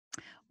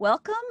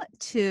Welcome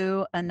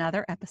to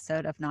another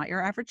episode of Not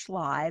Your Average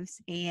Lives.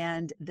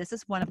 And this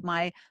is one of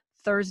my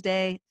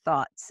Thursday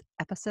Thoughts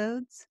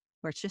episodes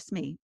where it's just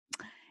me.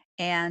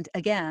 And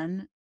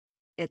again,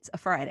 it's a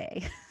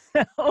Friday.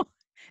 So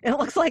it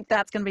looks like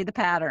that's going to be the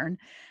pattern.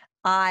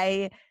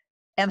 I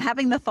am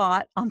having the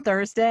thought on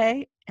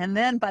Thursday. And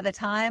then by the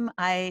time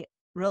I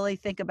really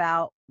think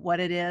about what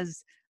it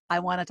is I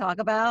want to talk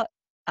about,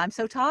 I'm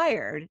so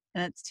tired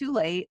and it's too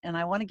late. And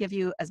I want to give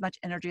you as much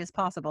energy as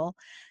possible.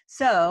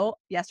 So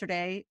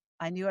yesterday,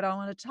 I knew what I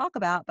wanted to talk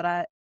about, but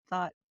I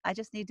thought I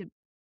just need to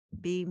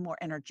be more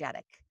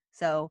energetic.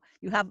 So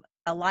you have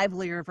a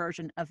livelier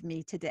version of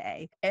me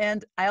today.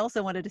 And I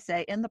also wanted to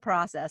say in the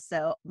process,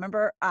 so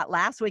remember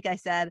last week I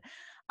said,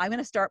 I'm going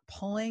to start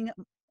pulling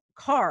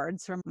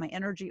cards from my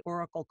Energy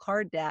Oracle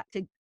card deck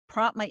to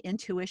prompt my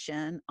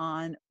intuition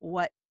on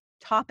what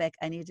topic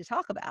I need to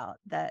talk about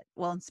that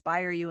will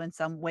inspire you in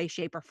some way,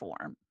 shape, or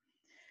form.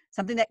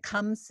 Something that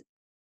comes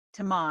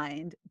to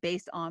mind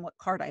based on what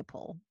card I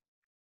pull.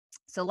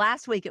 So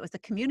last week it was the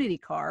community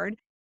card,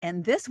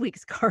 and this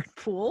week's card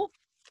pool,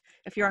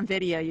 if you're on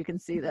video, you can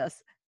see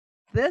this.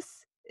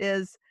 This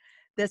is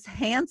this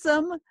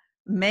handsome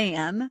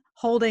man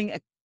holding a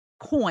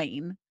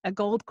coin, a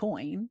gold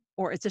coin,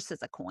 or it just says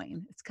a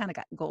coin. It's kind of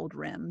got gold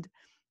rimmed.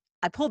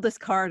 I pulled this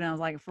card and I was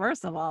like,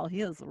 first of all,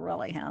 he is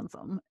really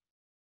handsome.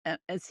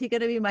 Is he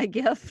going to be my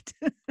gift?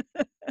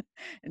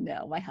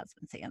 No, my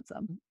husband's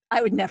handsome.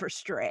 I would never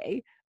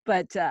stray.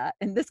 But,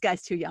 and this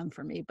guy's too young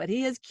for me, but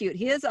he is cute.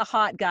 He is a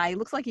hot guy. He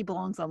looks like he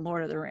belongs on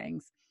Lord of the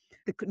Rings.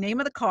 The name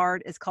of the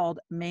card is called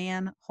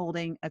Man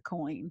Holding a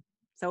Coin.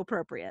 So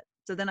appropriate.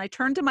 So then I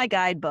turned to my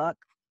guidebook,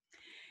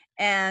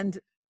 and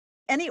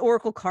any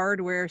oracle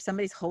card where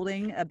somebody's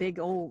holding a big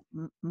old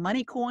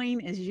money coin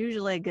is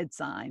usually a good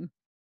sign.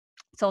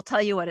 So I'll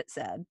tell you what it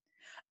said.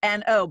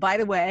 And oh, by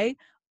the way,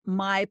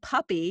 my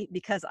puppy,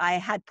 because I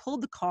had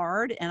pulled the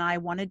card and I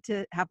wanted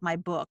to have my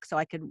book so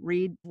I could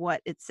read what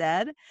it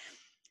said.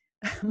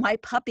 My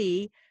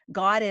puppy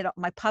got it.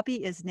 My puppy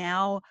is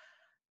now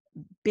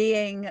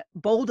being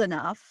bold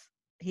enough.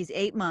 He's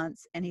 8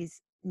 months and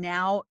he's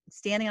now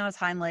standing on his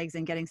hind legs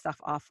and getting stuff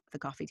off the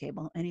coffee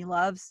table. And he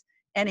loves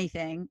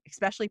anything,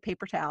 especially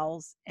paper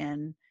towels.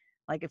 And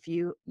like if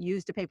you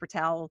used a paper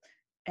towel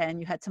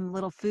and you had some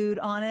little food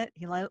on it,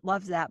 he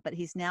loves that. But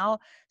he's now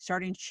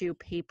starting to chew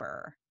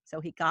paper. So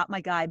he got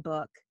my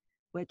guidebook,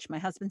 which my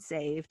husband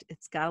saved.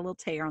 It's got a little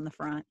tear on the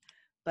front,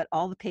 but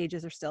all the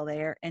pages are still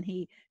there. And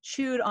he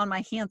chewed on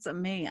my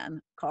handsome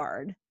man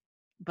card,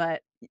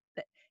 but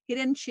he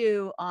didn't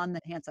chew on the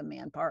handsome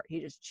man part.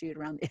 He just chewed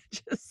around the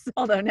edges.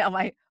 Although now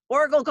my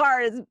oracle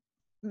card is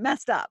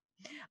messed up.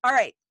 All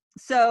right.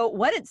 So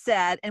what it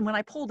said, and when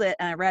I pulled it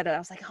and I read it, I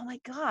was like, oh my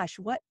gosh,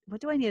 what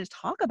do I need to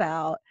talk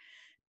about?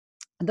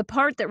 The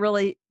part that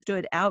really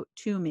stood out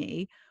to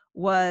me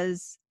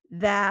was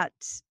that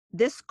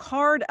this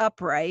card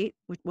upright,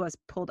 which was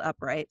pulled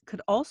upright,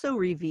 could also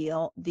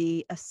reveal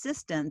the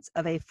assistance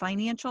of a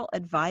financial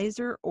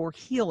advisor or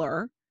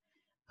healer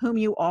whom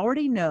you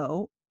already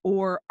know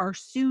or are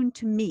soon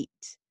to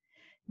meet.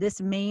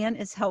 This man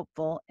is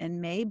helpful and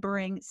may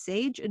bring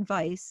sage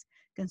advice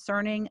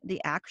concerning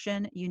the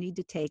action you need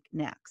to take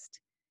next.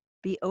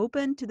 Be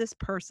open to this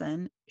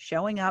person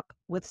showing up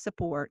with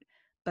support,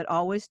 but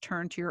always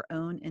turn to your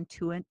own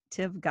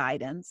intuitive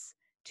guidance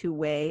to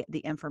weigh the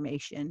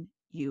information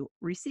you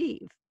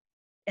receive.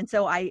 And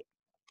so I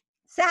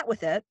sat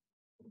with it,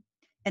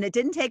 and it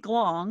didn't take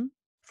long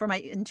for my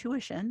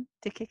intuition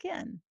to kick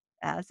in,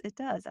 as it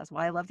does. That's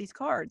why I love these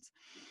cards.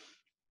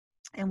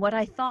 And what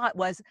I thought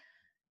was,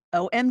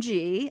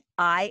 OMG,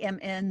 I am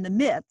in the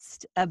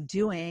midst of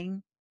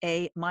doing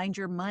a Mind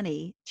Your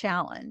Money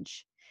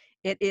challenge.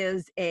 It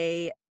is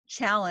a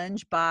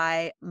challenge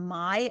by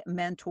my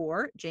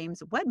mentor,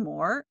 James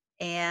Wedmore,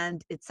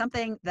 and it's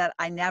something that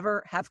I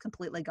never have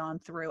completely gone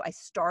through. I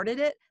started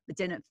it, but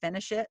didn't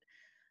finish it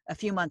a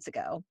few months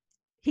ago.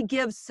 He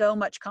gives so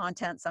much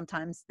content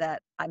sometimes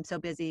that I'm so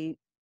busy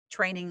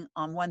training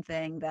on one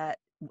thing that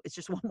it's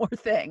just one more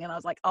thing. And I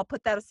was like, I'll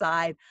put that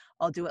aside.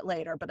 I'll do it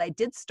later. But I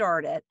did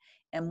start it.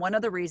 And one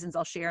of the reasons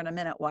I'll share in a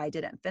minute why I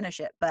didn't finish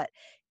it, but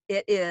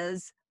it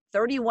is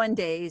 31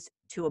 days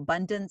to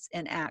abundance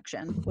in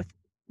action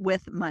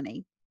with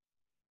money.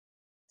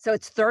 So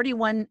it's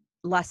 31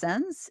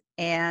 lessons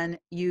and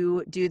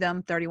you do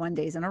them 31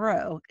 days in a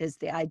row is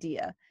the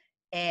idea.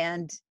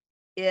 And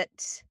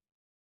it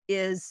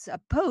is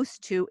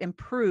supposed to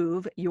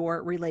improve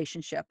your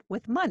relationship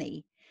with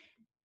money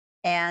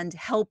and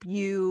help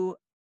you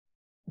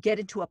get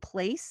into a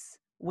place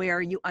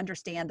where you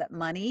understand that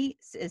money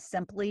is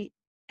simply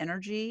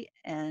energy,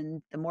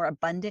 and the more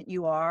abundant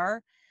you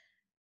are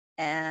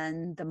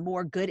and the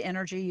more good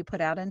energy you put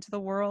out into the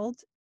world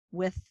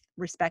with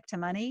respect to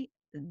money,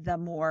 the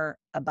more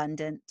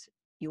abundant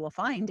you will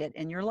find it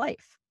in your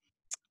life.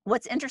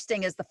 What's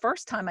interesting is the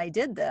first time I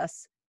did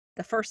this,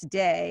 the first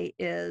day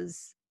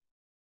is,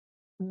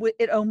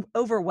 it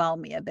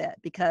overwhelmed me a bit,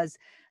 because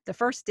the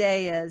first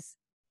day is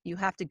you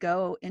have to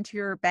go into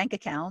your bank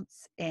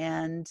accounts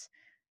and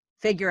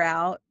figure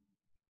out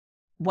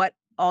what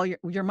all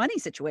your money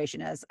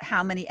situation is,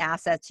 how many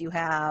assets you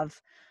have,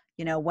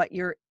 what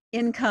your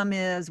income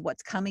is,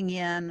 what's coming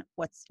in,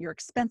 what's your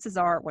expenses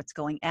are, what's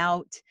going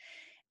out.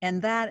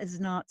 And that is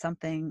not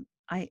something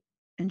I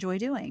enjoy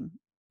doing,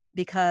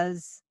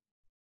 because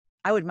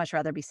I would much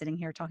rather be sitting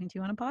here talking to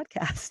you on a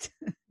podcast.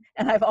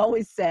 And I've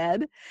always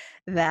said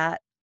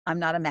that I'm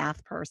not a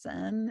math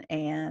person.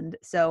 And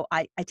so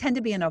I tend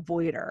to be an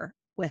avoider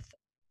with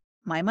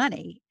my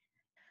money.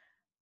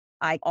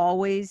 I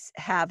always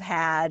have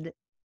had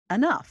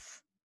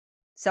enough.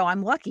 So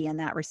I'm lucky in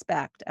that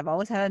respect. I've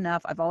always had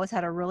enough. I've always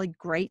had a really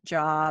great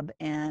job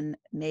and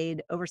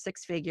made over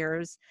six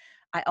figures.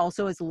 I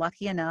also was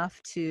lucky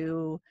enough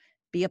to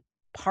be a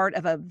part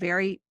of a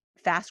very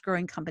fast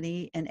growing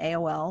company in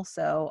AOL.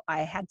 So I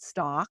had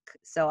stock.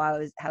 So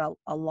had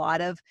a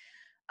lot of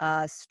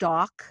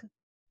stock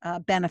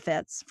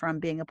benefits from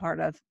being a part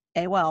of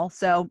AOL.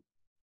 So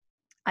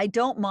I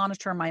don't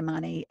monitor my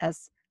money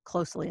as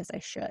closely as I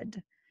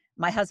should.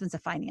 My husband's a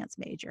finance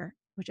major,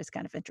 which is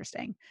kind of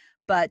interesting,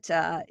 but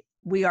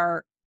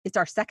it's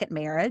our second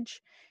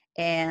marriage,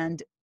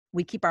 and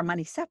we keep our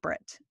money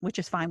separate, which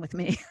is fine with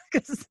me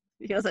because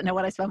he doesn't know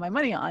what I spend my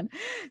money on.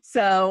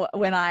 So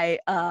when I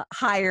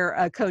hire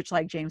a coach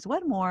like James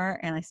Wedmore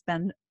and I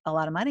spend a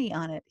lot of money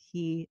on it,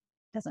 he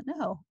doesn't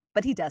know,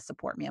 but he does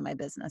support me in my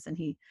business, and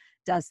he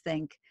does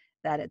think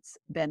that it's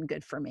been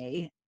good for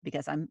me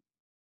because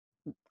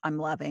I'm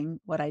loving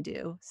what I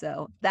do.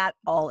 So that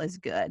all is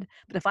good.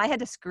 But if I had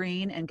to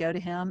screen and go to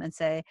him and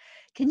say,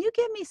 can you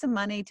give me some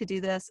money to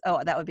do this?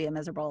 Oh, that would be a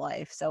miserable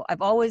life. So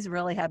I've always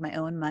really had my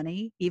own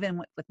money, even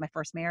with my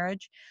first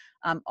marriage.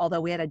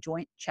 Although we had a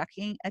joint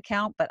checking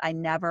account, but I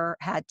never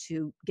had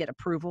to get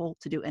approval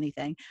to do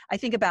anything. I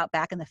think about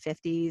back in the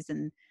 50s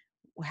and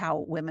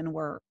how women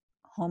were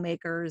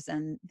homemakers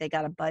and they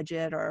got a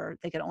budget, or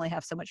they could only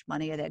have so much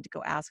money, they had to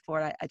go ask for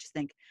it. I just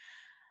think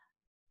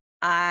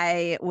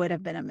I would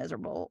have been a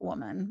miserable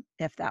woman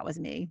if that was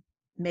me.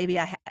 Maybe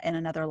in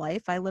another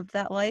life, I lived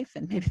that life,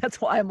 and maybe that's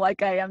why I'm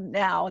like I am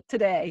now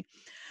today.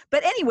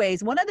 But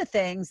anyways, one of the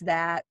things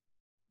that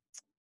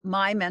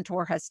my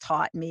mentor has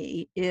taught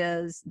me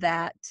is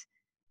that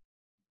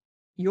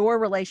your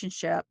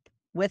relationship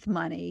with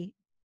money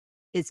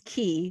is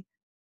key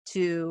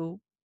to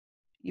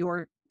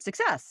your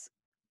success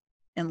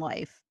in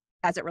life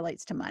as it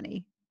relates to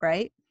money,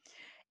 right?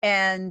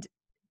 And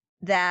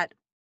that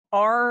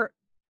our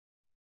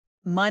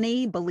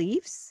money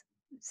beliefs,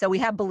 so we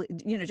have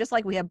just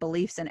like we have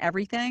beliefs in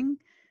everything,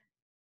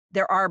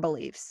 there are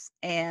beliefs,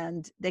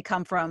 and they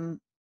come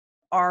from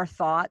our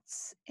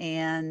thoughts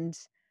and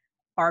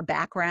our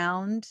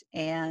background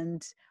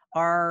and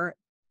our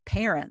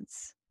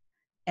parents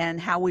and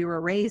how we were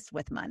raised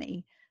with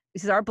money,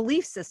 because our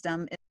belief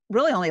system, it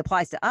really only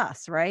applies to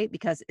us, right?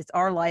 Because it's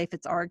our life,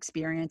 it's our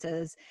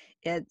experiences,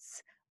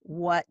 it's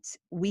what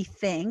we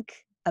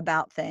think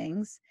about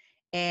things.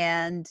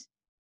 And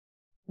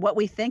what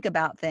we think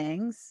about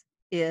things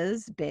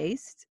is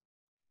based,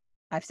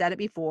 I've said it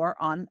before,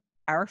 on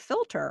our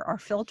filter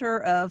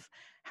of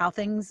how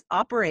things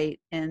operate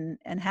and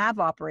have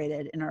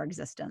operated in our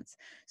existence.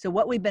 So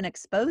what we've been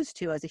exposed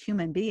to as a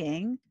human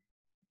being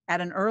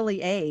at an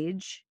early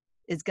age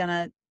is going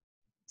to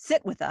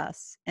sit with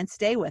us and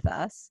stay with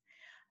us.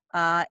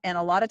 And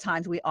a lot of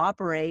times we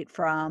operate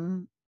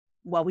from,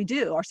 well, we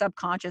do. Our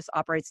subconscious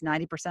operates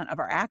 90% of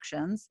our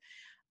actions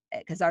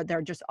because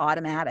they're just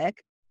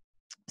automatic.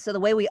 So the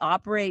way we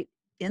operate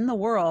in the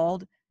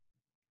world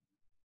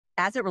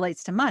as it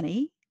relates to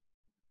money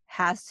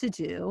has to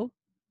do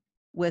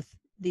with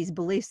these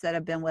beliefs that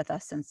have been with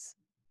us since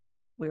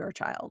we were a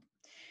child.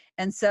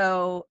 And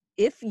so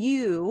if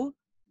you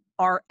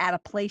are at a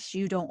place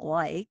you don't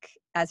like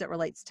as it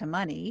relates to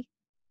money,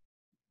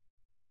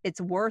 it's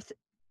worth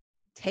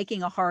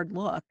taking a hard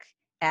look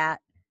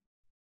at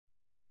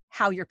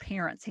how your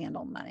parents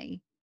handle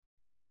money.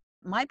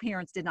 My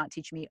parents did not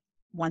teach me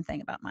one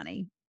thing about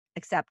money,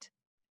 except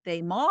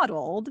they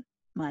modeled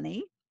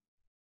money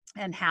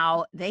and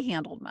how they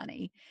handled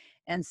money.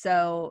 And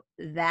so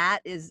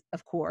that is,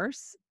 of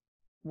course,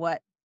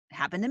 what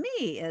happened to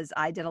me is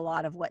I did a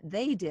lot of what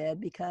they did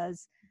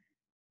because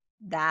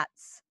that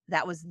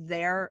was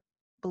their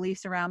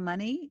beliefs around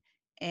money,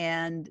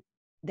 and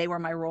they were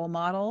my role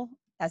model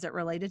as it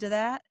related to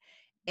that.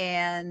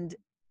 And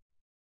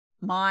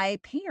my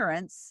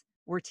parents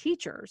were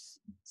teachers.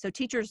 So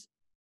teachers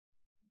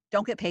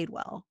don't get paid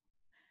well.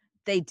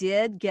 They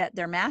did get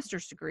their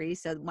master's degree.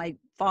 So my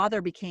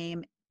father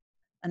became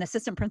an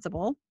assistant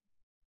principal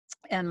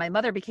and my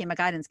mother became a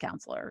guidance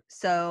counselor.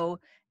 So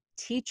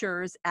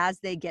teachers, as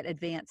they get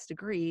advanced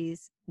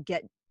degrees,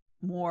 get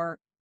more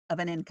of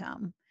an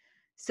income.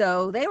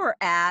 So they were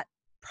at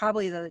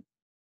probably the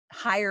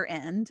higher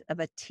end of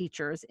a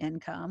teacher's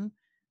income,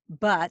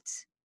 but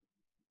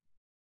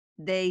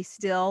they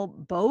still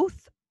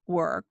both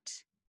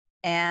worked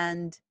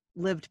and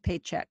lived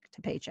paycheck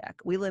to paycheck.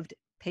 We lived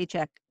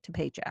paycheck to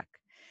paycheck.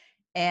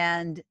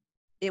 And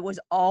it was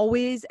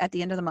always at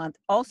the end of the month.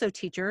 Also,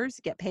 teachers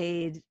get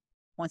paid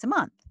once a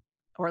month,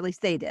 or at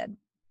least they did.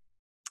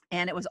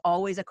 And it was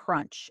always a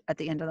crunch at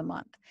the end of the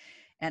month.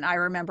 And I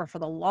remember for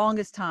the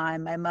longest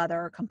time, my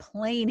mother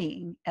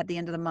complaining at the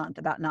end of the month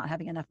about not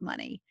having enough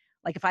money.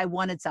 Like if I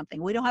wanted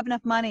something, we don't have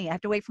enough money. I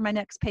have to wait for my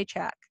next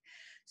paycheck.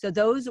 So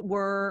those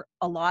were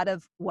a lot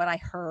of what I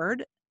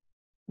heard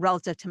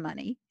relative to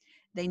money.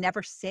 They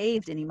never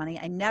saved any money.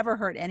 I never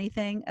heard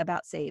anything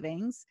about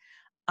savings.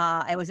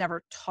 I was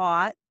never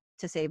taught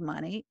to save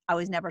money. I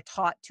was never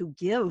taught to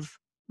give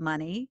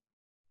money,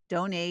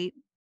 donate,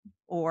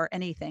 or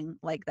anything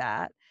like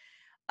that.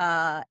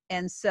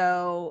 And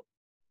so,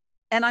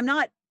 and I'm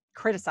not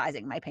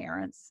criticizing my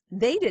parents.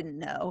 They didn't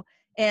know.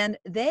 And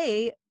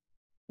they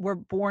were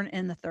born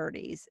in the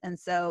 30s. And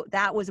so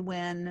that was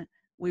when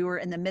we were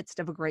in the midst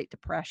of a Great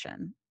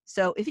Depression.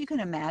 So if you can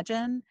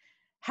imagine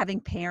having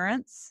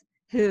parents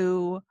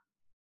who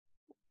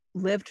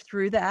lived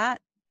through that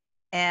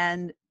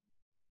and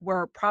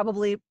were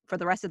probably for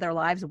the rest of their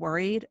lives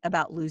worried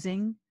about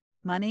losing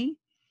money.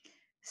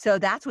 So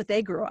that's what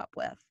they grew up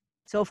with.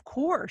 So of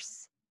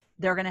course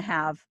they're going to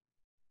have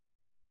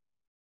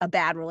a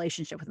bad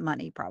relationship with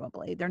money.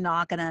 Probably they're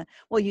not going to,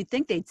 well, you'd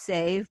think they'd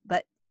save,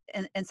 but,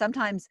 and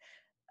sometimes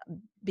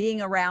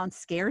being around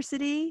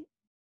scarcity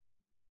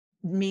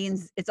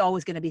means it's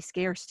always going to be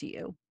scarce to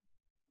you,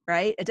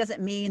 right? It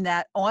doesn't mean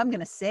that, oh, I'm going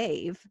to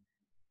save.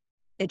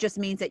 It just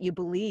means that you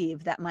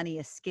believe that money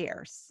is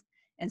scarce.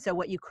 And so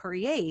what you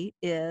create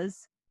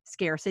is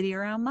scarcity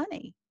around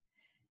money.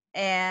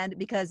 And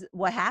because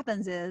what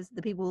happens is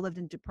the people who lived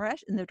in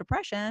the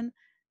depression,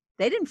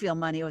 they didn't feel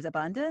money was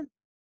abundant.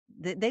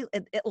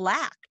 It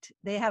lacked.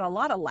 They had a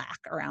lot of lack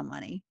around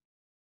money.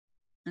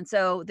 And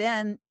so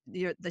then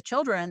the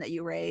children that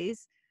you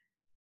raise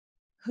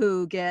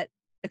who get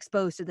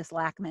exposed to this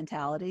lack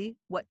mentality,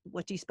 what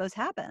do you suppose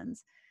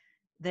happens?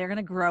 They're going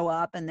to grow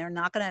up and they're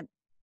not going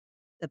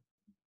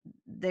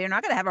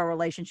to have a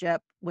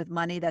relationship with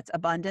money that's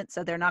abundant.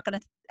 So they're not going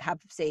to have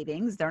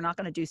savings. They're not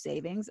going to do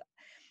savings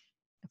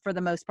for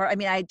the most part. I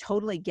mean, I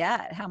totally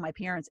get how my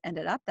parents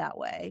ended up that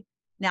way.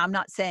 Now, I'm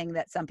not saying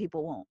that some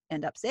people won't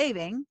end up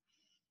saving,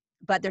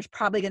 but there's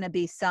probably going to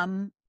be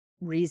some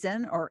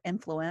reason or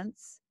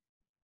influence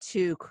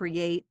to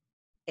create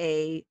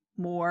a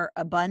more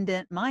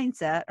abundant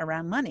mindset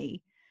around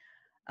money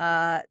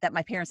that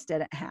my parents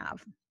didn't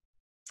have.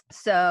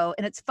 So,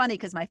 and it's funny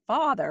because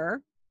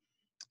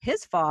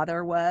his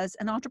father was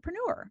an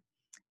entrepreneur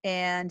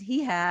and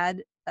he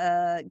had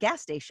a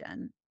gas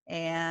station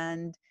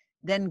and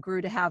then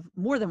grew to have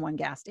more than one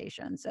gas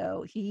station.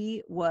 So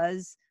he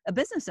was a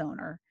business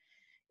owner.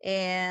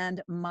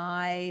 And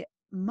my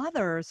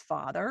mother's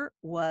father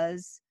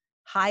was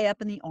high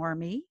up in the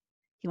Army.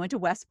 He went to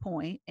West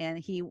Point and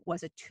he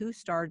was a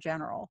 2-star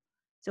general.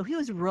 So he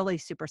was really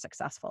super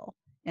successful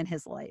in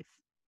his life.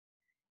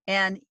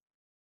 And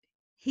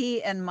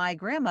he and my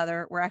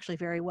grandmother were actually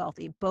very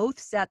wealthy. Both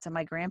sets of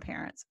my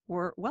grandparents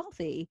were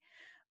wealthy,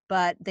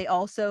 but they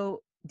also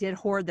did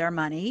hoard their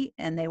money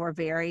and they were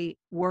very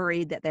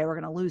worried that they were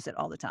going to lose it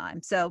all the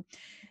time. So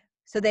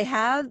they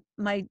had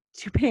my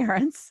two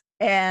parents,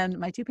 and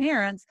my two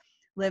parents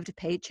lived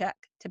paycheck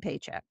to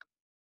paycheck.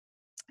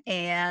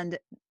 And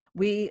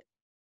we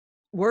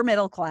were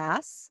middle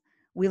class.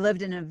 We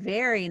lived in a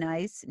very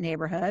nice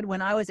neighborhood.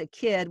 When I was a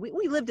kid,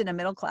 we lived in a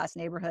middle class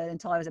neighborhood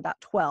until I was about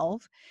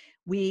 12.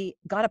 We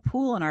got a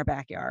pool in our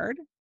backyard.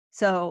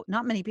 So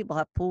not many people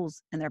have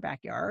pools in their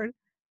backyard.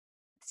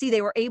 See,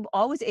 they were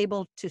always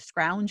able to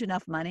scrounge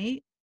enough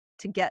money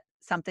to get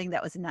something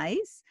that was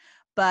nice,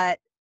 but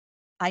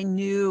I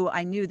knew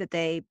that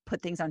they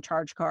put things on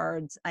charge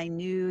cards. I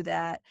knew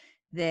that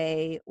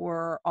they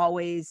were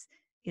always,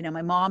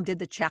 my mom did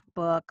the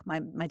checkbook.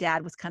 My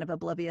dad was kind of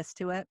oblivious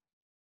to it.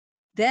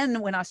 Then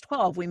when I was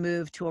 12, we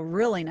moved to a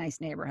really nice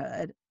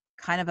neighborhood,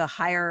 kind of a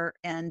higher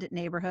end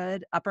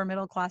neighborhood, upper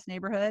middle class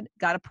neighborhood,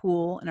 got a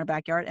pool in our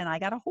backyard, and I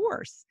got a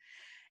horse.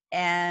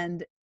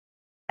 And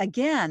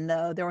again,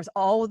 though, there was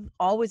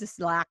always this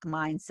lack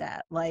mindset.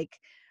 Like,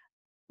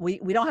 we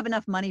don't have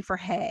enough money for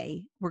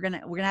hay. We're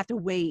gonna have to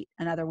wait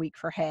another week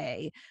for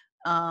hay.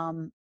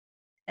 And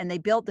they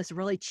built this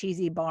really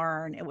cheesy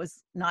barn. It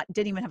was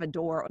didn't even have a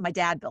door. My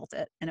dad built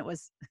it, and it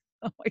was,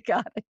 oh my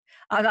God,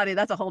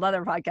 that's a whole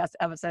other podcast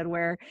episode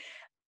where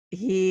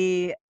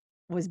he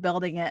was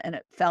building it and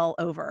it fell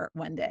over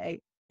one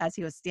day as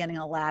he was standing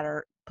on a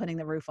ladder putting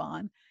the roof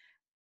on.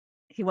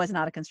 He was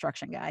not a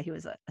construction guy. He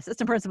was an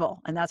assistant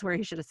principal, and that's where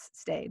he should have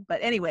stayed.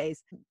 But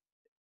anyways,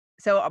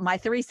 so my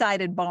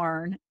 3-sided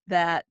barn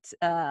that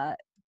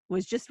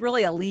was just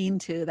really a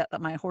lean-to that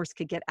my horse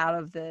could get out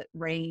of the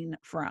rain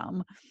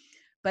from.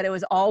 But it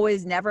was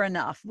always never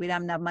enough. We didn't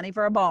have enough money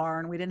for a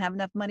barn. We didn't have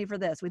enough money for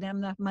this. We didn't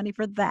have enough money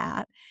for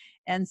that.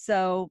 And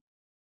so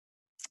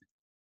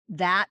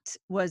that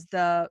was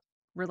the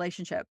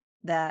relationship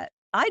that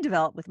I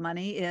developed with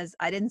money. Is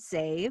I didn't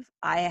save.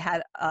 I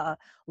had a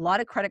lot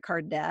of credit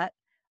card debt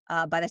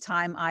by the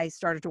time I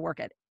started to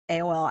work at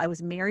AOL. I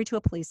was married to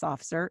a police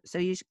officer. So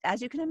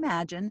as you can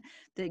imagine,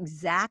 the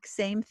exact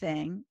same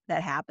thing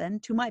that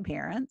happened to my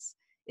parents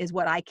is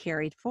what I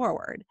carried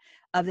forward,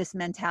 of this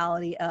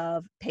mentality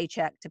of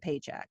paycheck to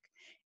paycheck.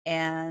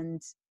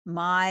 And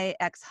my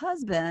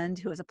ex-husband,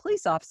 who was a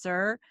police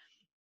officer,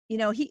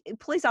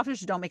 police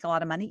officers don't make a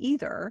lot of money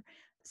either.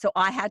 So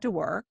I had to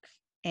work,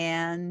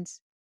 and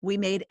we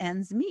made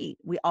ends meet.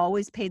 We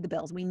always paid the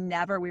bills. We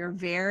were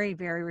very,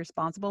 very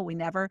responsible. We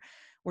never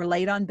were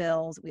late on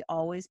bills. We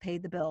always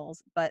paid the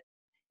bills, but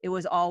it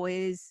was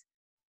always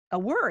a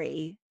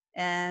worry.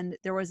 And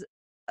there was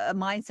a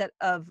mindset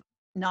of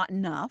not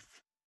enough.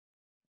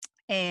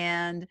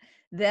 And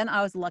then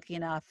I was lucky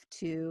enough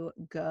to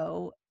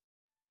go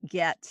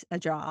get a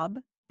job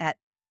at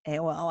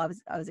AOL.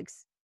 I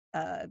was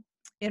uh,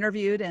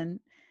 interviewed and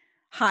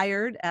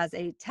hired as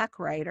a tech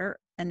writer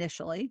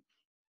initially.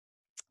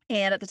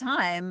 And at the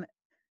time,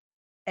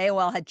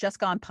 AOL had just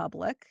gone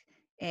public,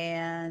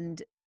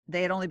 and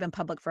they had only been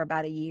public for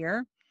about a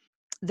year.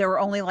 There were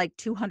only like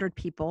 200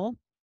 people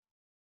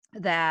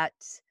that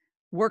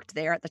worked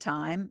there at the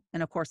time.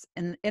 And of course,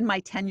 in my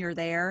tenure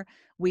there,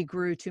 we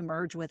grew to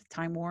merge with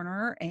Time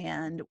Warner,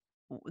 and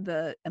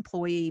the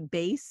employee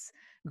base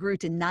grew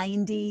to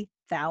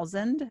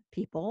 90,000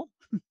 people.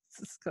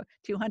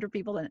 200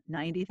 people to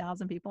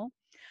 90,000 people.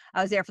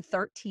 I was there for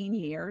 13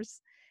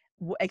 years,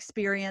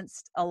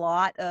 experienced a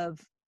lot of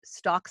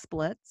stock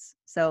splits.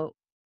 So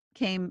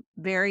came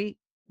very,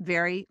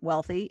 very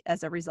wealthy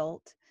as a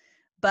result.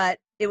 But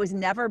it was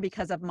never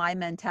because of my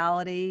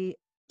mentality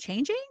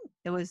changing.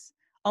 It was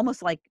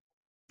almost like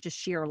just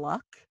sheer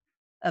luck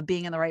of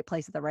being in the right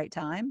place at the right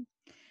time.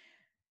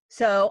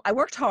 So I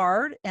worked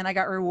hard and I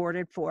got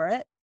rewarded for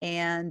it.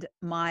 And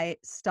my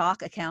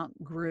stock account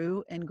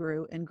grew and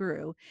grew and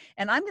grew.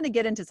 And I'm going to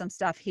get into some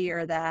stuff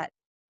here that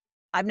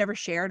I've never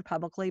shared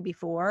publicly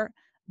before,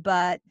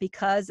 but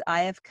because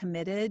I have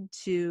committed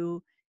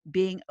to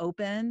being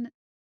open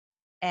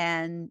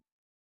and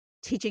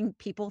teaching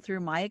people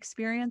through my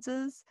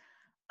experiences,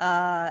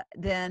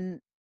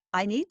 then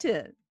I need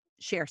to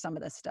share some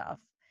of this stuff.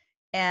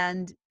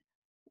 And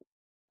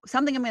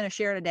something I'm going to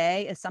share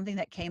today is something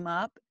that came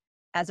up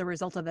as a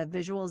result of a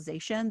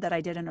visualization that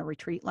I did in a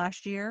retreat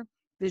last year.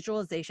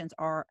 Visualizations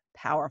are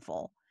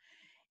powerful.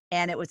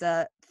 And it was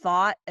a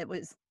thought, it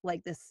was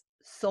like this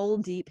soul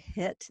deep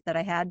hit that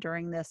I had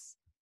during this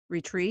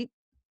retreat.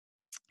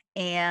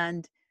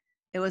 And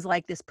it was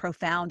like this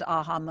profound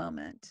aha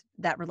moment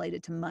that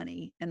related to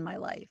money in my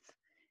life.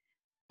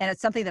 And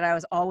it's something that I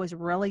was always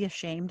really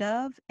ashamed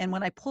of. And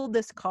when I pulled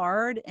this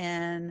card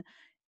and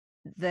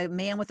the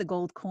man with the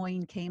gold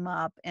coin came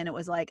up, and it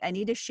was like, I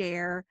need to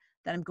share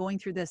that I'm going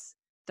through this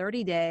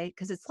 30-day,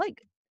 because it's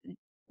like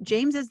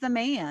James is the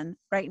man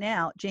right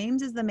now.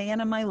 James is the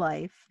man in my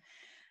life,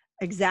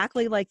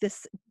 exactly like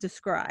this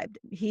described.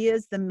 He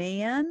is the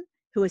man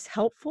who is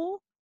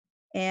helpful,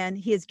 and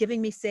he is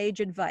giving me sage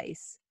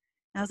advice.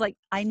 And I was like,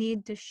 I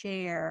need to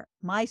share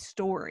my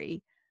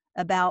story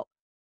about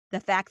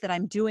the fact that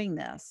I'm doing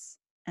this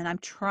and I'm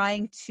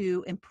trying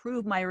to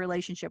improve my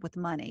relationship with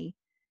money.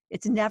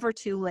 It's never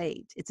too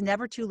late. It's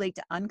never too late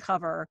to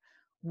uncover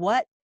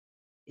what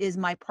is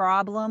my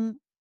problem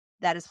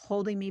that is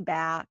holding me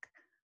back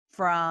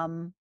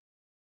from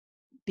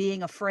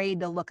being afraid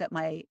to look at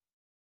my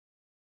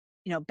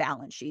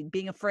balance sheet,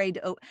 being afraid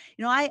to,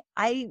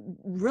 I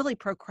really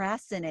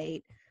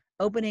procrastinate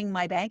opening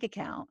my bank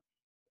account.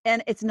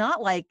 And it's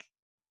not like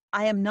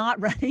I am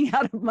not running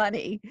out of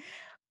money,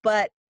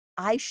 but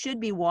I should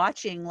be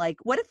watching, like,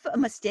 what if a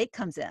mistake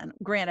comes in?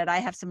 Granted, I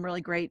have some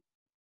really great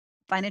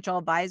financial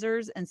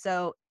advisors. And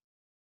so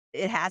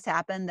it has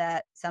happened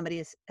that somebody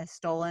has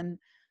stolen.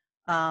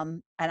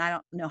 And I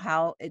don't know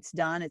how it's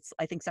done.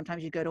 I think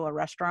sometimes you go to a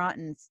restaurant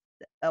and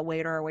a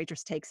waiter or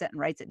waitress takes it and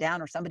writes it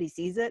down, or somebody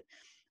sees it.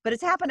 But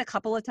it's happened a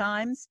couple of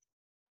times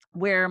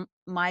where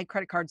my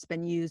credit card's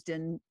been used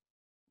in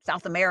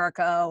South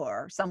America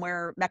or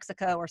somewhere,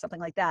 Mexico or something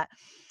like that.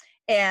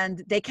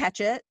 And they catch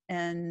it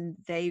and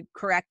they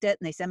correct it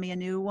and they send me a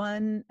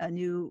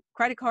new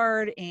credit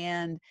card,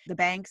 and the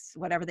banks,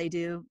 whatever they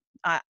do,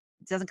 it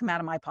doesn't come out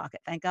of my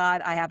pocket. Thank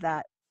God I have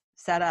that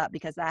set up,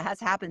 because that has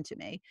happened to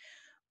me.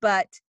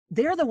 But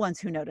they're the ones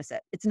who notice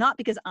it. It's not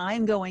because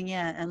I'm going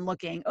in and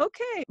looking,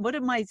 okay, what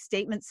did my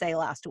statement say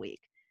last week?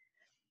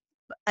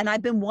 And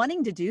I've been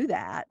wanting to do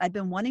that.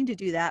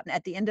 And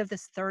at the end of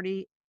this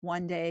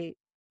 31-day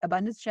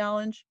abundance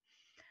challenge,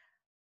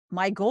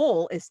 my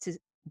goal is to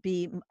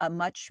be a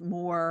much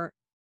more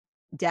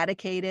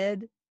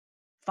dedicated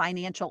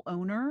financial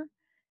owner.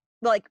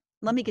 Like,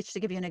 let me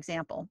give you an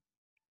example.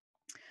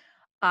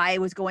 I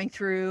was going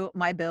through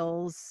my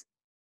bills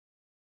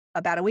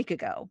about a week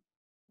ago,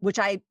 which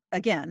I,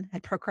 again,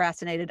 had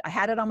procrastinated. I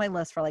had it on my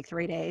list for like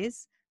 3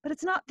 days, but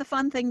it's not the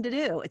fun thing to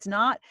do. It's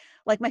not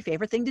like my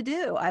favorite thing to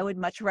do. I would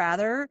much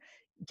rather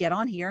get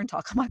on here and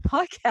talk on my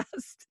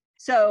podcast.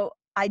 So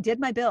I did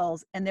my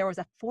bills, and there was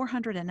a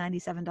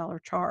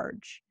 $497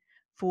 charge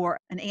for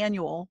an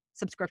annual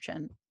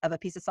subscription of a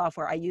piece of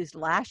software I used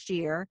last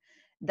year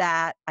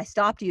that I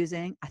stopped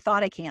using. I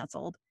thought I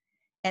canceled,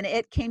 and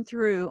it came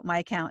through my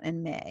account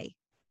in May.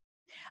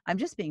 I'm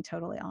just being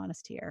totally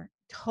honest here,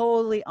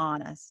 totally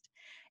honest,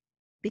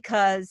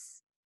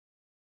 because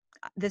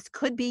this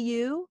could be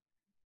you,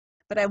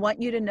 but I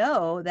want you to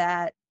know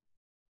that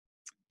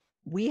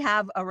we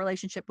have a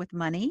relationship with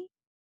money,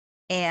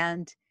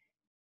 and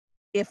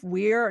if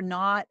we're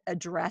not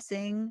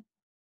addressing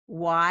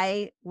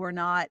why we're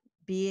not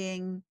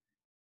being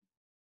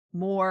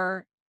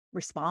more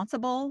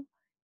responsible,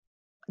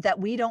 that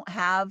we don't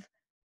have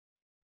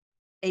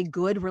a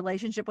good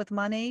relationship with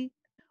money.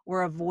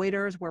 We're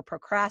avoiders, we're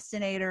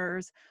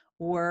procrastinators,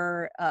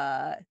 we're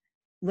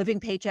living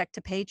paycheck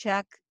to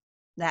paycheck.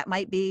 That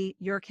might be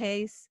your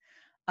case.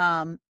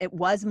 It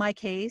was my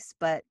case,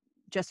 but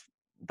just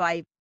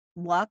by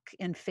luck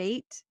and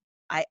fate,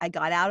 I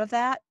got out of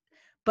that.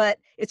 But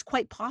it's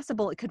quite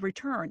possible it could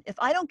return. If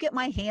I don't get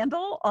my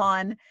handle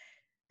on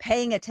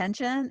paying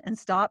attention and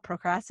stop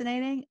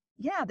procrastinating,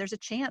 yeah, there's a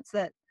chance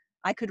that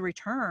I could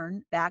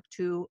return back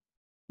to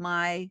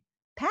my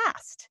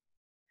past.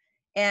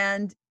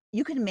 And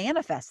you can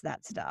manifest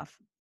that stuff.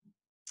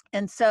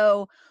 And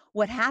so,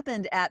 what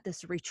happened at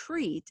this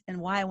retreat, and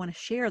why I want to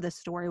share this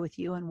story with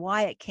you, and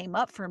why it came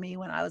up for me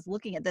when I was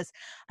looking at this,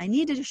 I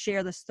needed to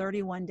share this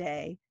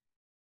 31-day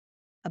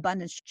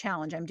abundance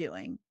challenge I'm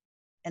doing,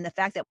 and the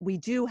fact that we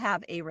do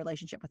have a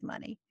relationship with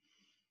money.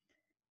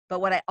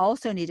 But what I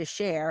also need to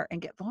share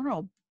and get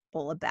vulnerable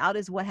about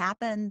is what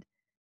happened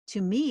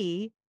to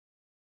me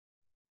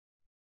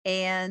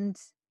and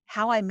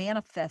how I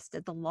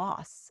manifested the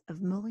loss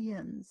of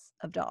millions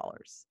of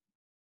dollars.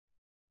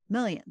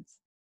 Millions.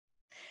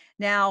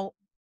 Now,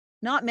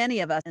 not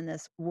many of us in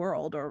this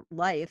world or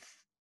life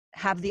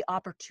have the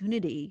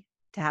opportunity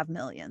to have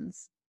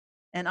millions,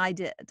 and I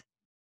did.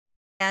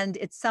 And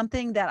it's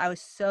something that I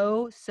was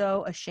so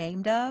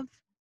ashamed of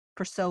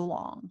for so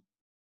long.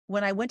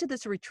 When I went to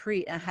this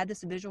retreat and I had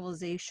this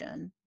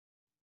visualization,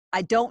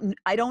 I don't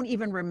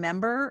even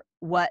remember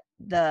what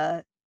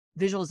the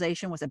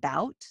visualization was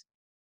about.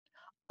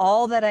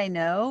 All that I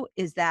know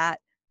is that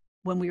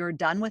when we were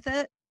done with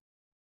it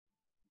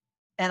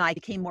and I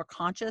became more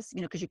conscious,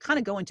 because you kind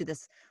of go into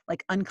this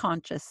like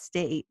unconscious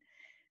state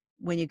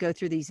when you go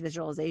through these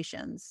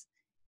visualizations.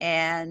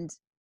 And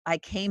I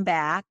came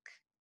back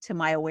to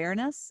my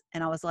awareness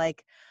and I was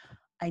like,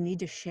 I need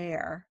to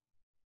share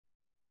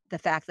the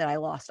fact that I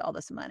lost all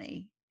this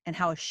money and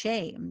how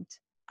ashamed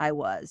I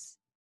was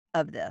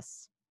of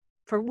this.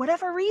 For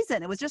whatever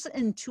reason, it was just an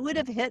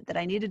intuitive hit that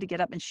I needed to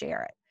get up and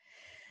share it.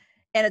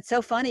 And it's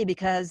so funny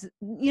because,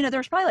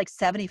 there's probably like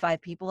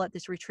 75 people at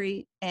this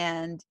retreat,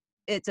 and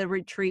it's a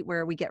retreat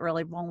where we get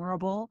really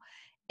vulnerable.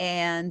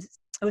 And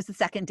it was the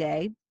second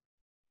day.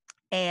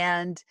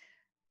 And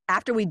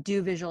after we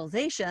do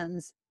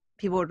visualizations,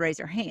 people would raise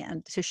their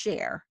hand to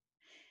share.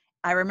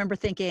 I remember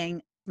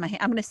thinking, I'm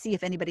going to see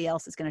if anybody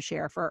else is going to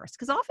share first.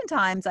 Because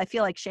oftentimes I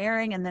feel like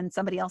sharing and then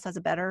somebody else has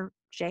a better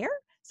share.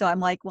 So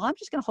I'm like, well, I'm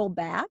just going to hold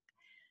back.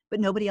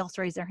 But nobody else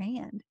raised their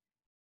hand.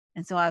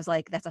 And so I was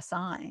like, that's a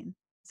sign.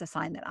 It's a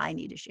sign that I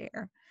need to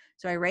share.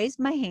 So I raised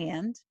my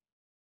hand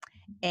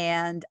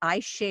and I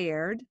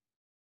shared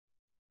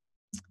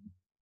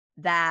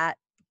that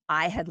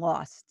I had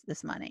lost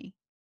this money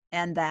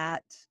and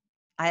that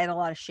I had a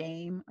lot of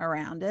shame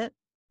around it.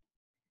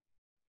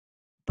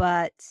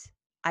 But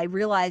I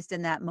realized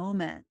in that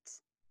moment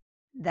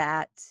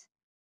that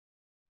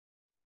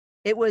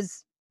it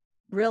was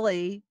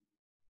really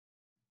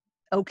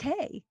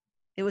okay.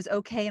 It was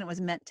okay and it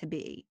was meant to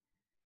be.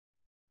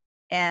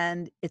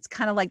 And it's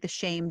kind of like the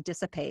shame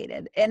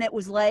dissipated. And it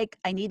was like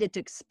I needed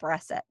to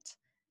express it.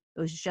 It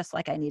was just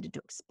like I needed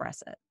to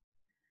express it.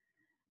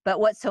 But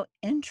what's so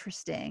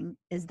interesting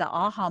is the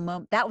aha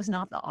moment. That was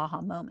not the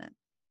aha moment.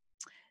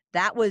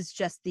 That was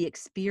just the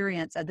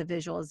experience of the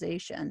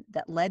visualization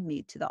that led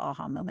me to the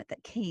aha moment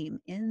that came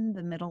in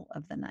the middle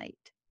of the night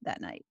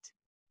that night.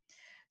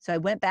 So I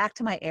went back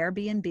to my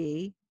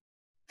Airbnb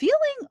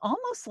feeling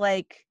almost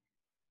like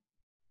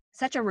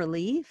such a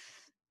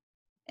relief,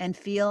 and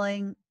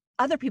feeling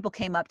other people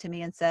came up to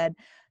me and said,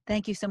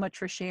 thank you so much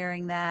for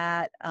sharing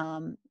that.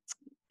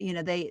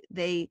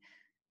 They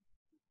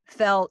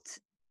felt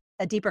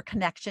a deeper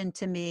connection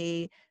to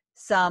me.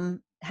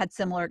 Some had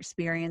similar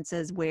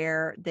experiences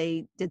where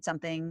they did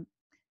something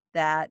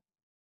that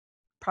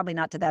probably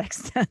not to that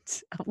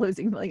extent of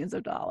losing millions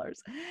of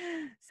dollars.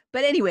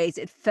 But anyways,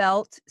 it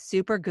felt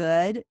super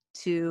good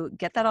to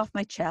get that off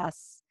my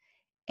chest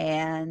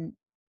and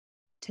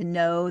to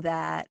know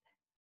that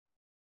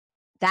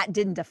that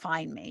didn't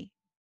define me.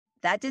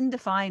 That didn't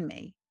define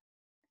me.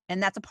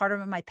 And that's a part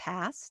of my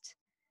past.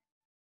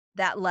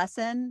 That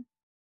lesson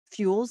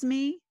fuels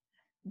me.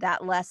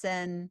 That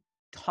lesson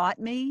taught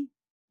me.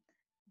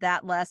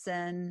 That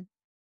lesson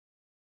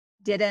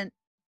didn't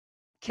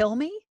kill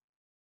me.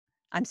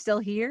 I'm still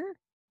here.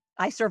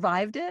 I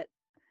survived it,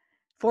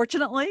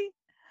 fortunately.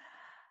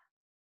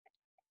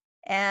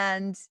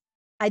 And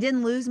I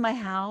didn't lose my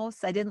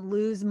house. I didn't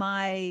lose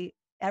my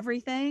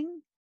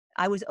everything.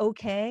 I was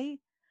okay.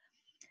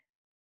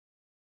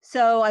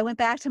 So I went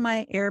back to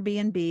my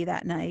Airbnb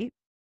that night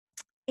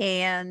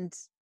and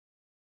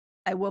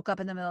I woke up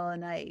in the middle of the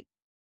night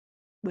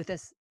with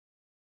this.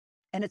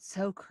 And it's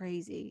so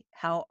crazy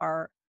how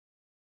our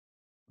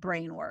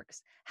brain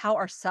works, how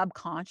our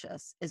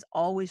subconscious is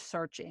always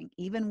searching,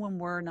 even when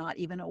we're not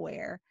even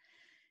aware.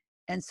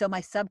 And so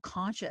my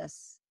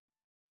subconscious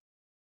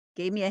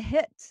gave me a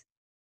hit.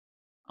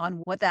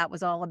 on what that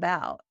was all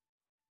about.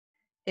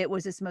 It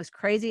was this most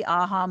crazy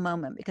aha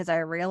moment because I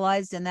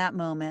realized in that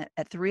moment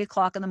at 3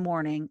 o'clock in the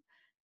morning,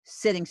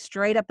 sitting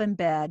straight up in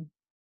bed,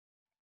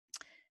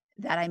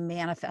 that I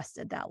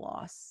manifested that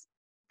loss,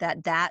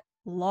 that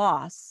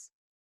loss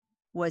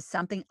was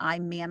something I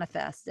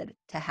manifested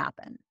to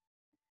happen.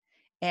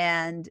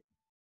 And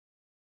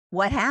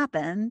what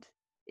happened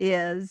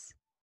is,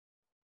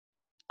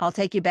 I'll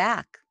take you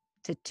back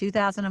to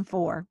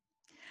 2004.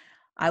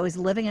 I was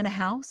living in a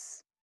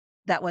house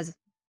that was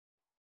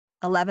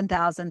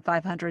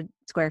 11,500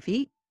 square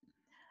feet.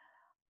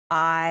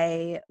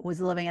 I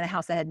was living in a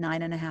house that had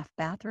 9.5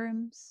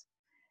 bathrooms,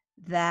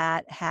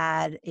 that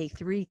had a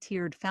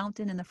 3-tiered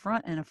fountain in the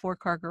front and a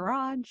 4-car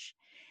garage.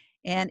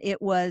 And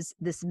it was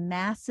this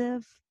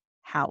massive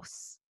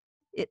house.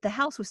 The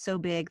house was so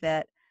big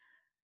that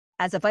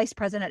as a vice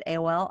president at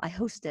AOL, I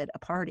hosted a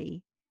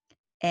party,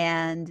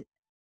 and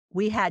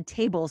we had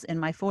tables in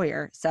my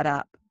foyer set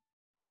up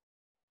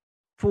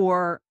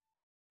for,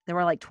 there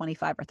were like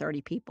 25 or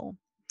 30 people.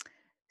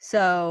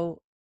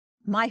 So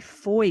my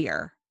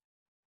foyer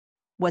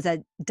was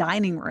a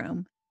dining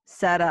room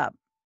set up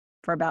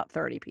for about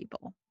 30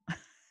 people.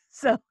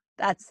 So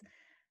that's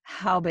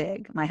how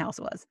big my house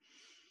was.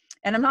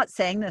 And I'm not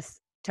saying this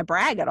to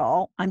brag at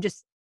all. I'm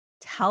just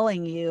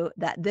telling you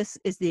that this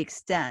is the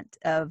extent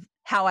of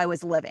how I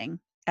was living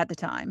at the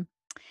time.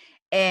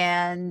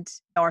 And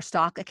our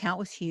stock account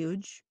was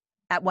huge.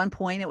 At one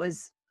point, it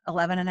was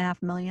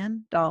 $11.5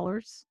 million.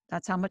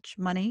 That's how much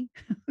money,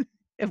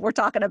 if we're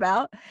talking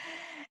about.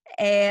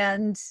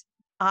 And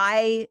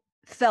I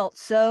felt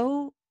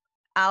so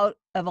out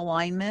of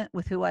alignment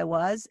with who I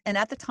was. And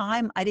at the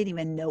time, I didn't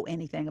even know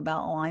anything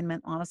about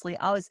alignment, honestly.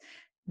 I was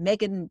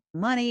making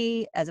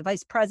money as a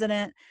vice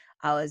president.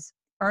 I was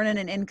earning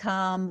an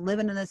income,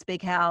 living in this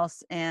big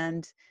house,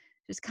 and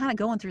just kind of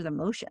going through the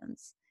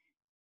motions.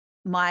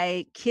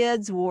 My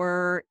kids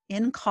were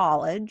in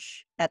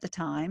college at the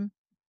time.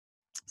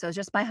 So it was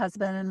just my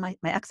husband and my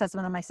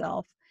ex-husband and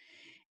myself.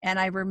 And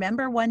I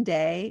remember one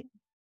day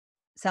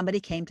somebody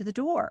came to the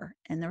door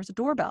and there was a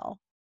doorbell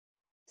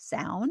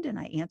sound, and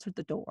I answered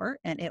the door,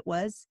 and it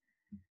was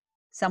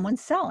someone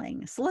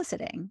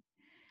soliciting.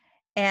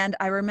 And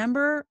I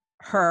remember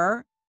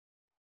her,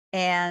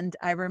 and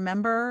I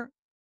remember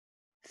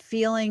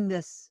feeling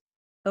this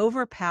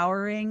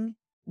overpowering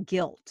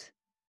guilt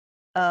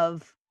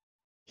of,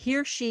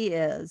 here she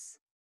is,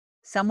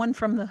 someone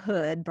from the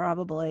hood,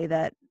 probably,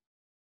 that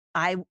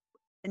I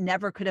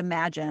never could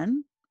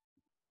imagine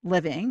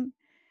living,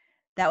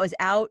 that was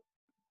out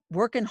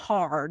working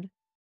hard,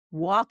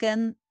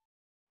 walking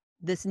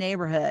this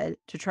neighborhood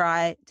to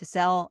try to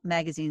sell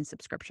magazine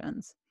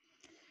subscriptions.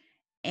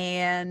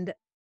 And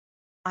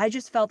I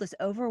just felt this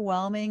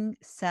overwhelming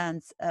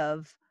sense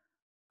of,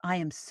 I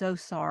am so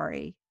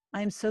sorry.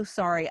 I am so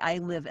sorry I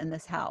live in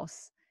this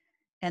house,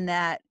 and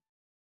that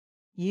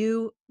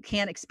you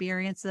can't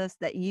experience this,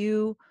 that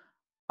you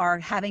are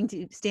having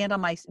to stand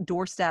on my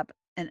doorstep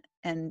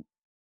and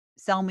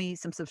sell me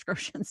some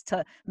subscriptions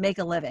to make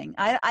a living.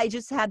 I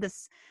just had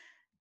this,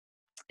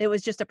 it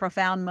was just a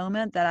profound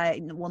moment that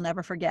I will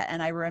never forget.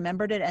 And I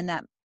remembered it in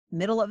that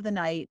middle of the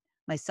night.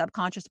 My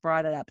subconscious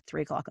brought it up at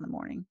 3 o'clock in the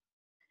morning.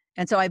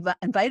 And so I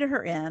invited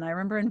her in. I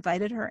remember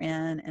invited her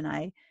in, and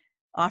I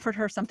offered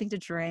her something to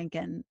drink,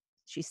 and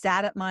she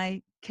sat at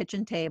my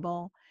kitchen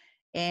table,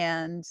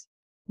 and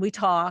we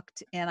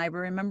talked, and I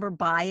remember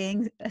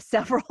buying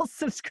several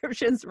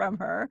subscriptions from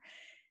her.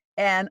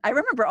 And I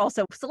remember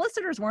also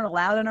solicitors weren't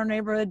allowed in our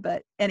neighborhood,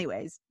 but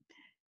anyways,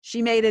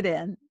 she made it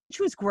in.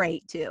 She was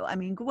great too. I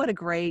mean, what a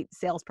great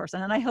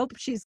salesperson. And I hope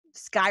she's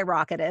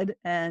skyrocketed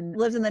and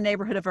lives in the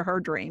neighborhood of her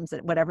dreams,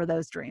 whatever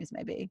those dreams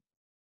may be.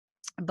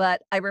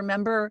 But I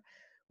remember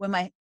when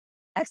my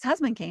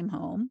ex-husband came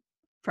home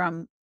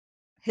from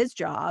his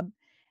job,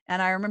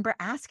 and I remember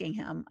asking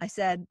him, I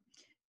said,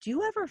 do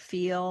you ever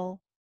feel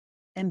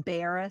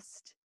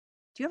embarrassed?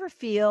 Do you ever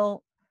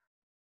feel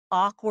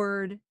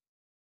awkward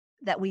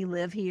that we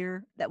live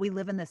here, that we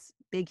live in this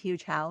big,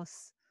 huge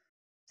house?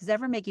 Does it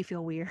ever make you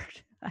feel weird?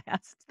 I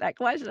asked that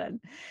question.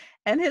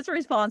 And his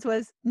response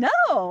was,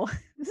 no,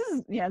 this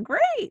is,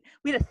 great.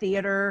 We had a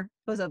theater.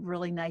 It was a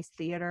really nice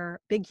theater,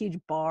 big, huge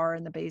bar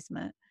in the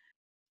basement.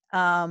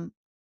 Um,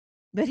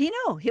 but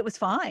it was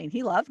fine.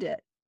 He loved it.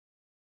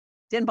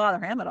 Didn't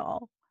bother him at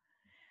all.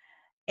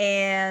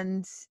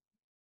 And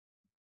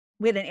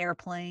we had an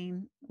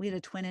airplane. We had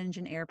a twin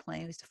engine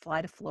airplane. We used to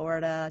fly to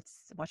Florida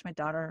to watch my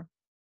daughter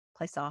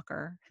play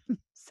soccer.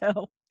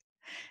 So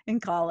in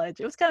college,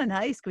 it was kind of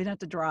nice. We didn't have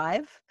to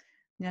drive.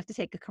 We didn't have to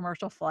take a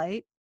commercial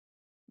flight.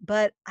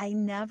 But I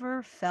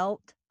never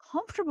felt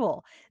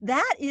comfortable.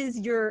 That is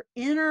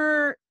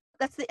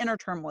that's the inner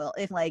turmoil.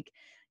 If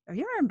are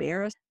you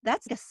embarrassed?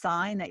 That's a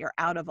sign that you're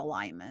out of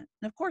alignment.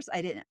 And of course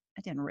I didn't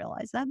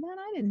realize that then.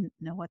 I didn't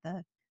know what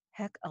the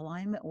heck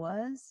alignment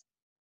was.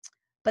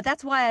 But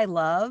that's why I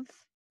love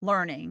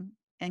learning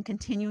and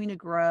continuing to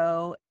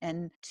grow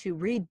and to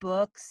read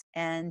books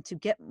and to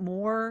get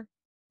more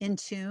in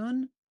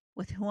tune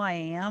with who I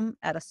am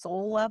at a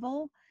soul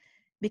level,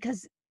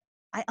 because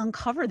I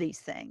uncover these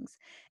things,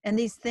 and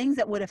these things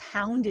that would have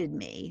hounded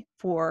me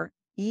for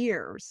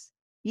years,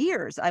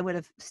 I would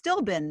have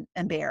still been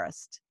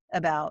embarrassed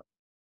about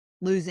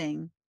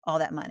losing all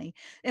that money.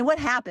 And what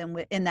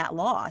happened in that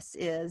loss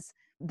is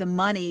the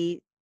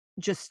money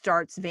just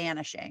starts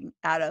vanishing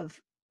out of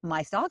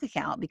my stock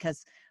account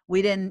because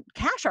we didn't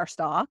cash our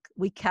stock.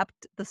 We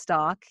kept the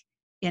stock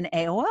in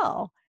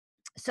AOL.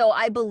 So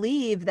I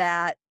believe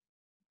that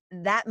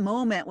that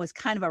moment was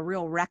kind of a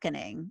real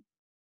reckoning.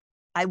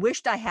 I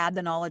wished I had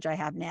the knowledge I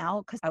have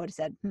now because I would have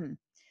said,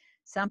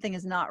 something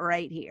is not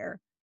right here.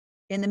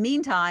 In the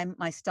meantime,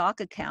 my stock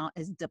account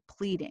is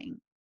depleting,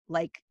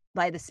 like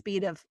by the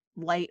speed of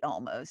light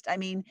almost. I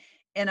mean,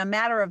 in a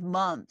matter of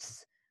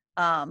months,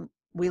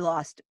 we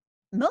lost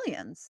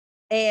millions.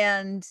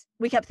 And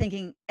we kept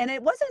thinking, and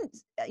it wasn't,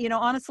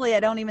 honestly, I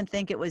don't even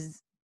think it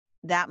was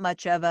that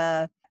much of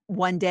a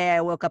one day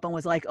I woke up and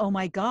was like, oh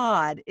my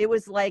God. It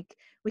was like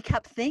we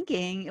kept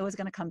thinking it was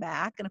going to come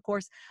back. And of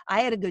course, I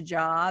had a good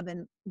job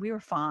and we were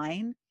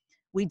fine.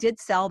 We did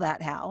sell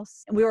that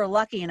house and we were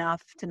lucky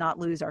enough to not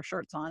lose our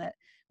shirts on it.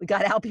 We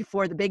got out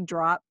before the big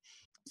drop.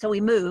 So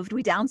we moved,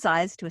 we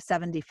downsized to a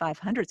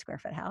 7,500 square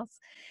foot house.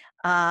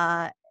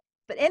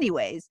 But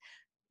anyways,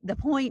 the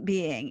point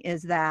being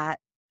is that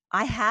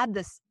I had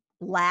this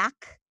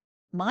lack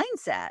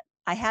mindset.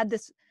 I had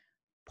this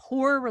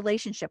poor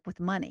relationship with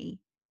money.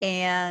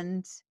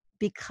 And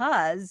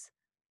because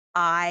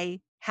I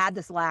had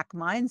this lack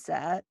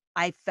mindset,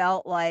 I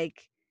felt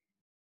like,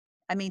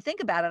 I mean,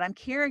 think about it. I'm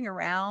carrying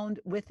around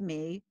with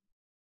me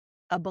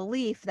a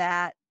belief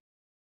that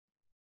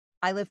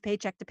I live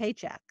paycheck to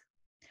paycheck.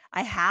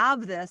 I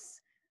have this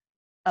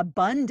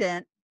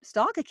abundant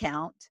stock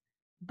account,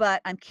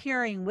 but I'm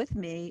carrying with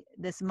me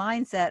this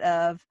mindset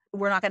of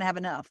we're not going to have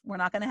enough. We're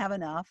not going to have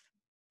enough.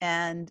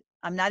 And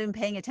I'm not even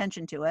paying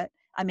attention to it.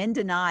 I'm in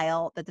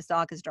denial that the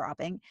stock is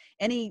dropping.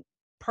 Any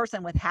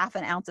person with half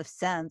an ounce of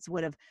sense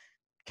would have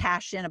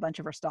cashed in a bunch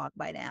of her stock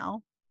by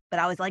now. But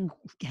I was like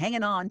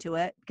hanging on to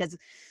it because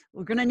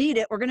we're going to need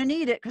it. We're going to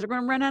need it because we're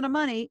going to run out of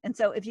money. And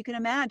so if you can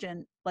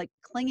imagine like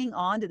clinging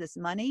on to this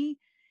money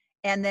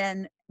and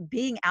then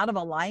being out of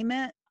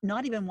alignment,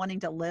 not even wanting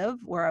to live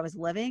where I was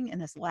living in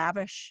this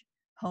lavish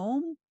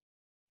home,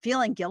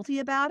 feeling guilty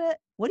about it,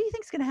 what do you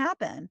think is going to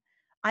happen?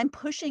 I'm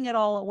pushing it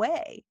all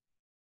away.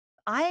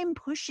 I'm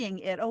pushing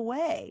it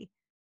away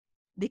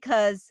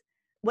because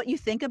what you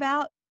think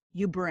about,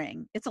 you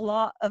bring. It's a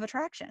law of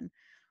attraction.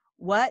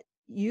 What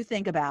you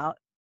think about,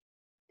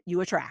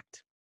 you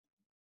attract.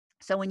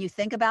 So when you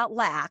think about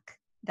lack,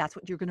 that's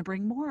what you're going to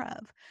bring more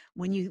of.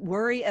 When you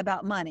worry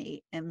about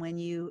money and when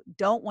you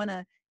don't want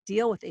to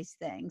deal with these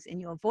things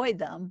and you avoid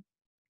them,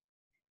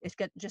 it's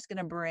just going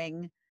to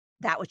bring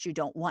that which you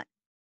don't want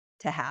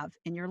to have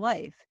in your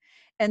life.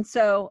 And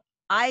so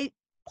I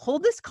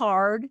pulled this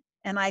card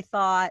and I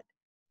thought,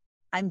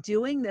 I'm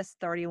doing this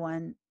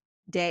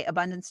 31-day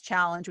abundance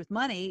challenge with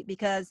money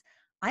because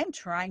I'm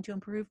trying to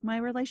improve my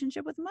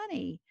relationship with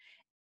money.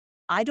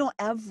 I don't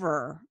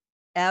ever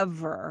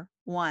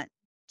want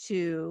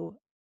to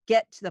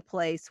get to the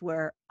place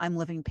where I'm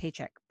living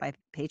paycheck by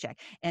paycheck.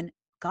 And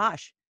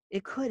gosh,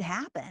 it could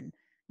happen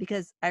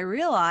because I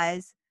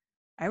realize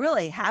I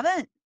really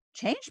haven't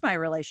changed my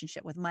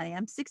relationship with money.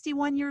 I'm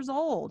 61 years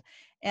old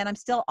and I'm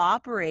still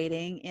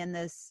operating in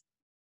this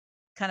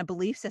kind of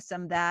belief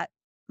system that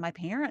my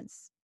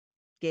parents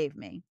gave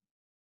me,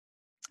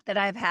 that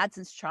I've had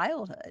since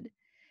childhood.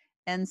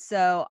 And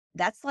so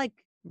that's like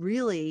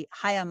really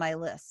high on my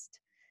list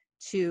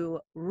to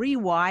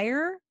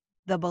rewire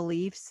the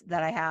beliefs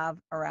that I have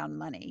around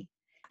money.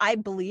 I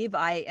believe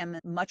I am a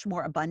much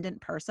more abundant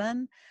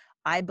person.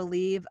 I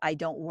believe I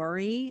don't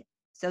worry.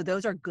 So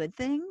those are good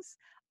things.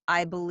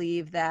 I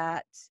believe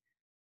that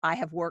I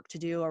have work to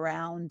do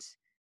around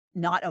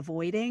not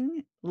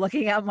avoiding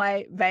looking at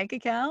my bank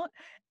account.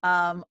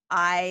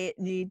 I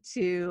need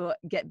to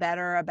get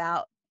better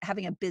about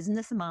having a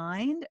business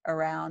mind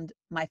around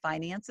my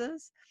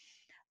finances.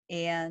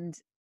 And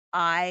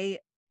I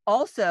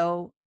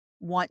also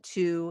want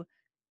to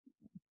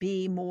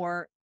be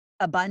more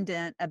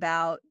abundant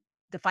about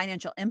the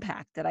financial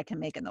impact that I can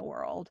make in the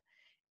world.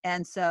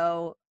 And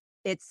so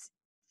it's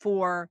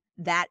for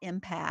that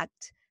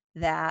impact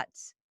that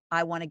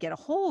I want to get a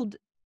hold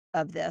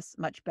of this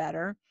much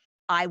better.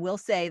 I will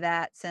say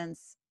that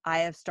since I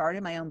have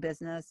started my own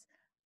business,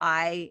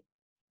 I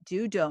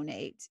do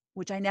donate,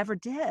 which I never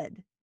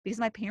did because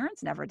my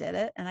parents never did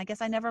it. And I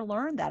guess I never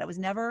learned that. It was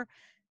never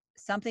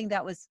something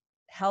that was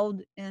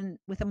held in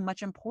with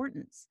much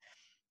importance.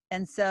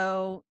 And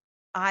so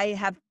I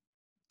have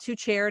two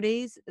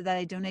charities that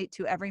I donate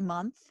to every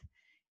month.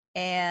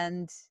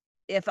 And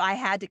if I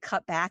had to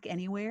cut back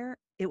anywhere,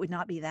 it would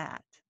not be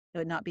that. It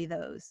would not be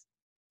those.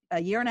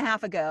 A year and a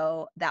half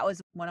ago, that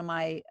was one of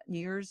my New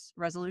Year's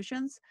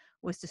resolutions,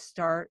 was to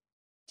start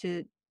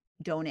to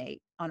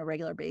donate on a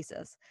regular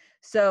basis.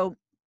 So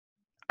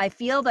I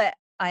feel that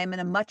I am in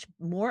a much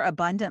more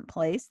abundant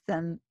place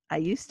than I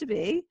used to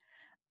be.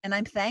 And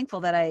I'm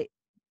thankful that I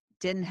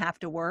didn't have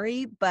to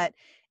worry. But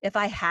if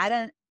I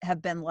hadn't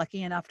have been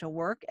lucky enough to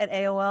work at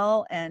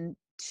AOL and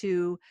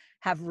to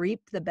have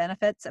reaped the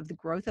benefits of the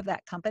growth of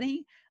that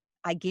company,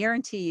 I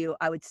guarantee you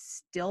I would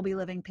still be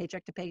living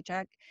paycheck to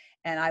paycheck,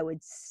 and I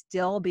would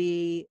still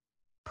be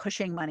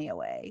pushing money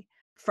away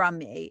from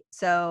me.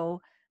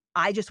 So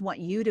I just want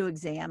you to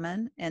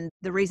examine. And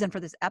the reason for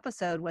this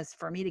episode was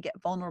for me to get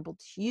vulnerable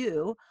to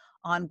you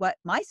on what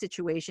my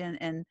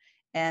situation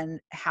and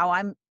how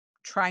I'm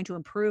trying to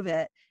improve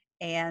it,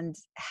 and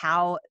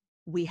how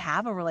we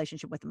have a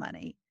relationship with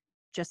money.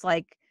 Just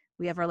like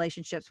we have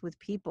relationships with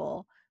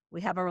people,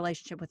 we have a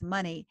relationship with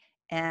money.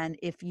 And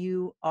if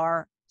you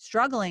are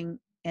struggling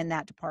in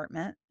that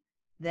department,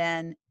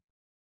 then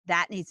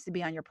that needs to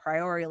be on your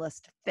priority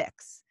list to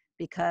fix,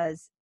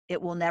 because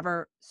it will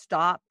never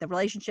stop. The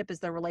relationship is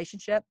the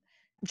relationship,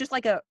 just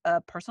like a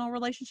personal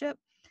relationship.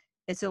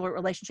 It's a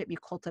relationship you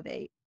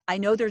cultivate. I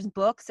know there's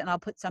books, and I'll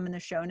put some in the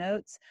show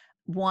notes.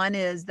 One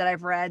is that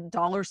I've read,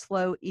 Dollars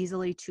Flow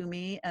Easily to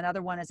Me.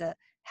 Another one is A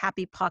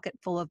Happy Pocket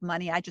Full of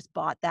Money. I just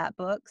bought that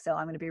book, so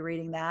I'm going to be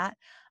reading that.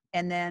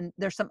 And then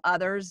there's some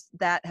others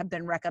that have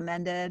been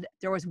recommended.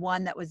 There was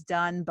one that was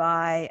done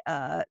by,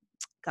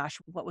 gosh,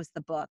 what was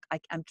the book?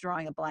 I'm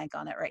drawing a blank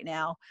on it right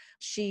now.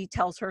 She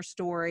tells her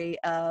story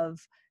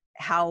of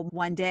how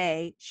one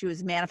day she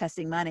was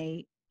manifesting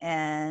money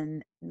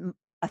and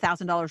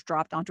 $1,000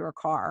 dropped onto her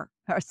car.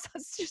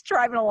 She's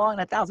driving along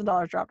and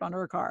 $1,000 dropped onto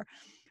her car.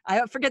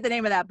 I forget the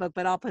name of that book,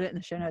 but I'll put it in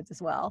the show notes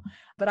as well.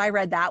 But I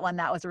read that one.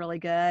 That was really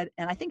good.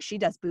 And I think she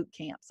does boot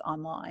camps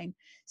online.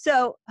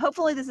 So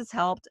hopefully this has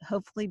helped.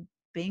 Hopefully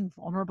being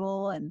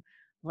vulnerable and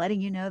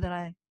letting you know that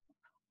I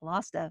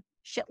lost a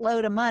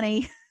shitload of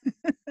money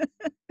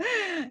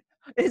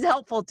is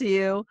helpful to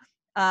you.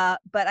 But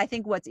I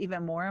think what's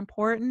even more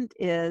important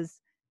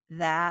is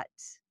that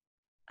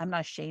I'm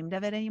not ashamed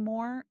of it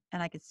anymore,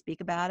 and I can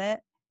speak about it,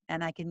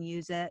 and I can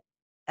use it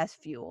as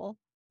fuel,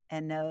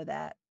 and know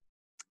that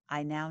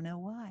I now know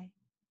why.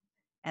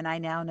 And I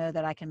now know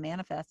that I can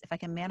manifest. If I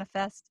can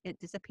manifest it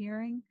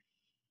disappearing,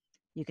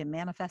 you can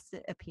manifest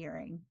it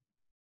appearing,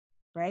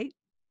 right?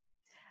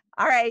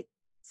 All right.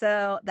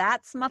 So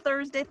that's my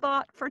Thursday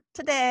thought for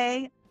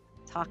today.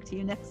 Talk to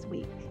you next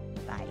week.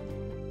 Bye.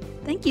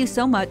 Thank you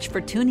so much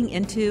for tuning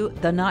into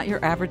the Not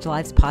Your Average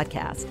Lives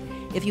podcast.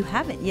 If you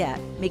haven't yet,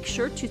 make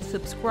sure to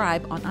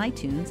subscribe on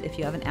iTunes if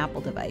you have an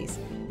Apple device.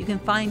 You can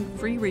find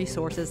free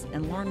resources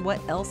and learn what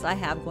else I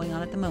have going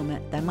on at the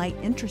moment that might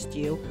interest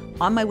you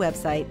on my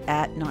website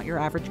at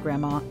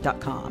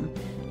notyouraverage.grandma.com.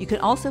 You can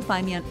also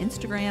find me on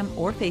Instagram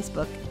or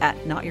Facebook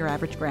at Not Your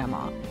Average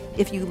Grandma.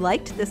 If you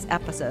liked this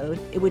episode,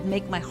 it would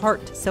make my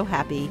heart so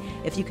happy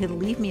if you could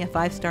leave me a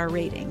 5-star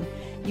rating.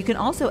 You can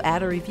also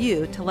add a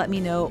review to let me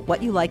know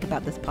what you like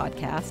about this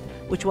podcast,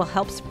 which will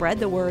help spread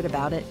the word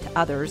about it to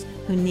others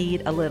who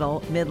need a little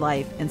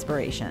midlife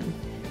inspiration.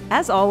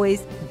 As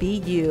always, be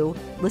you,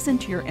 listen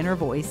to your inner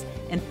voice,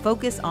 and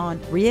focus on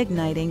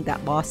reigniting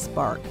that lost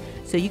spark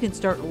so you can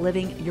start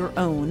living your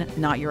own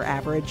Not Your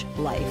Average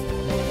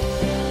life.